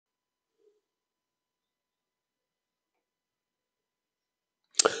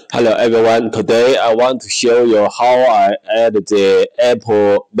Hello everyone, today I want to show you how I add the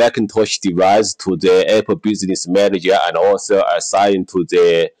Apple Macintosh device to the Apple Business Manager and also assign to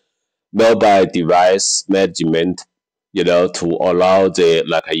the mobile device management, to allow the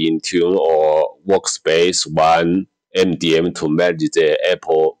like a Intune or Workspace one MDM to manage the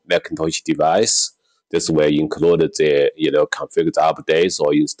Apple Macintosh device. This will include the configure the updates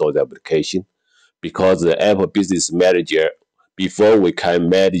or install the application because the Apple Business Manager before we can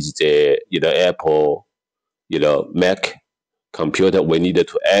manage the Apple Mac computer, we needed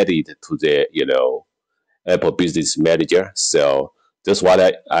to add it to the Apple Business Manager. So that's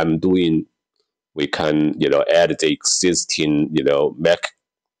what I'm doing. We can add the existing Mac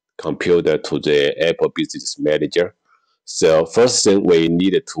computer to the Apple Business Manager. So first thing we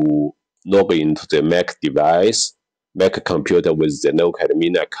needed to log into the Mac device, Mac computer with the local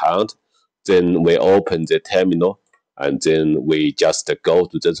admin account. Then we open the terminal and then we just go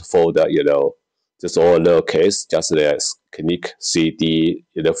to this folder, just all lowercase, just click CD,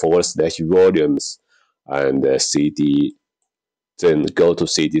 / volumes and CD, then go to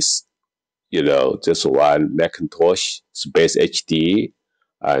CD, just one Macintosh space HD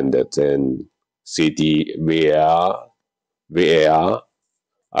and then CD VAR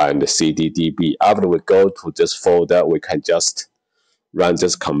and CDDB. After we go to this folder, we can just run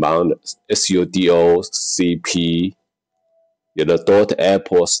this command sudo cp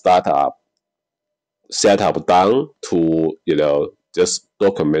 .apple setup down to just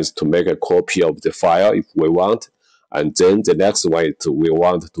documents to make a copy of the file if we want, and then the next one is we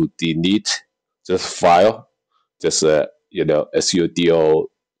want to delete this file. Just sudo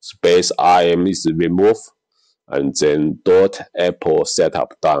space im is remove and then .apple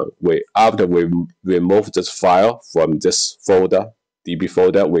setup down. After we remove this file from this folder, DB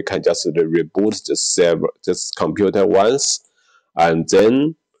folder, we can just reboot this computer once, and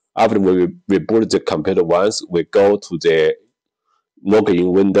then after we reboot the computer once, we go to the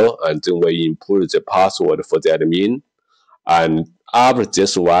login window and then we input the password for the admin. And after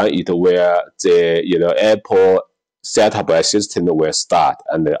this one, it will the Apple setup assistant will start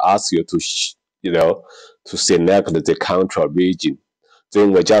and ask you to to select the control region.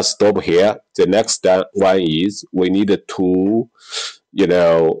 Then we just stop here. The next one is we need to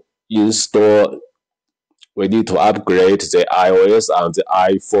install. We need to upgrade the iOS on the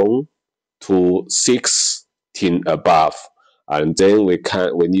iPhone to 16 above, and then we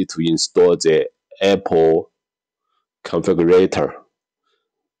need to install the Apple configurator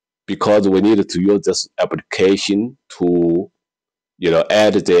because we need to use this application to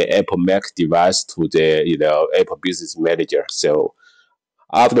add the Apple Mac device to the Apple Business Manager. So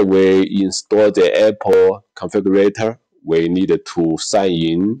after we install the Apple configurator, we need to sign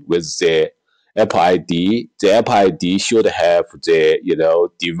in with the Apple ID. The Apple ID should have the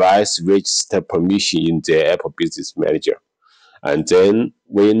device register permission in the Apple Business Manager. And then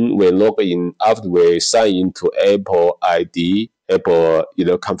when we log in, after we sign into Apple ID, Apple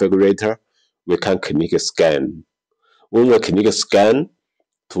configurator, we can click scan. When we click scan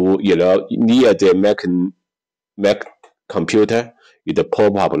to near the Mac computer, it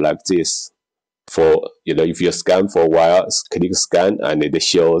pop up like this. For if you scan for a while, click scan and it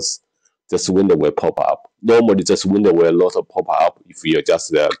shows this window will pop up. Normally this window will not pop up if you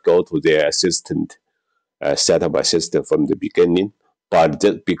just go to the assistant setup assistant from the beginning. But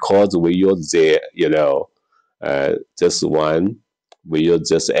just because we use the this one, we use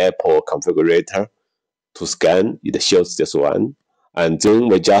this Apple configurator to scan, it shows this one, and then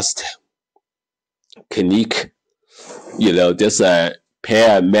we just click this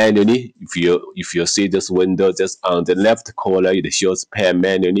pair manually. If you see this window just on the left corner, it shows pair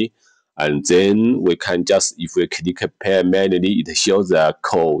manually, and then we can just, if we click pair manually, it shows the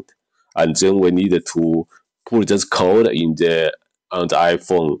code, and then we need to put this code on the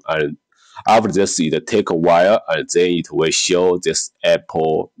iPhone, and after this it take a while, and then it will show this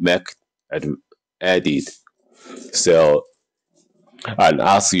Apple Mac added. So and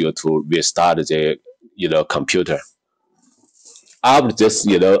ask you to restart the computer. After this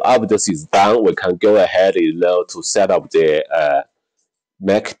is done, we can go ahead to set up the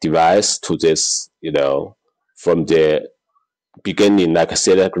Mac device to this from the beginning, like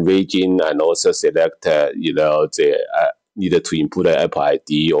select region and also select needed to input an Apple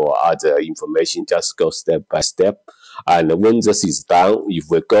ID or other information. Just go step by step. And when this is done, if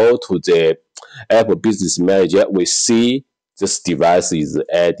we go to the Apple Business Manager, we see this device is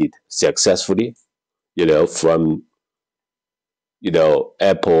added successfully, from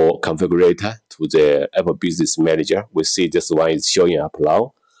Apple configurator to the Apple Business Manager. We see this one is showing up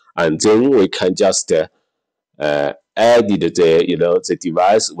now, and then we can just added the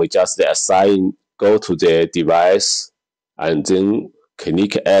device, we just assign, go to the device, and then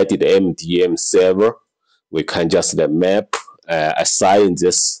click edit MDM server. We can just map, assign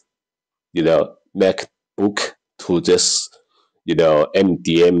this MacBook to this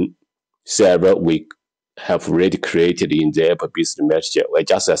MDM server we have already created in the Apple Business Manager. We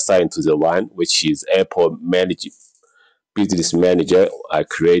just assign to the one which is Apple Business Manager. I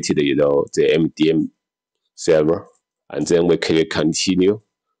created the MDM server, and then we click continue.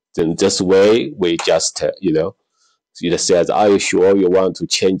 Then this way we just it says, are you sure you want to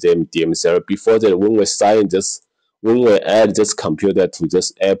change the MDM server? Before that, when we add this computer to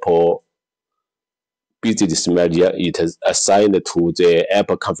this Apple Business Manager, it is assigned to the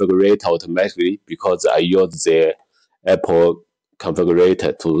Apple configurator automatically, because I use the Apple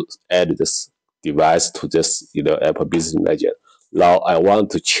configurator to add this device to this Apple Business Manager. Now I want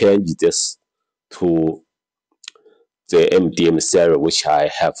to change this to the MDM server which I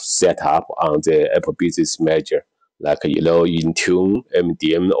have set up on the Apple Business Manager, like Intune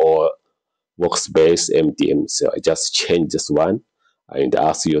MDM or Workspace MDM. So I just change this one and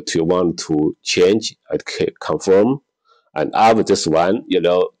ask you to want to change. I click confirm, and after this one,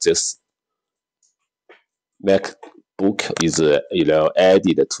 this MacBook is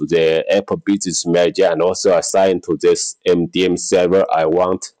added to the Apple Business Manager and also assigned to this MDM server I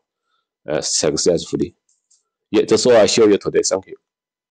want successfully. Yeah, that's all I show you today. Thank you.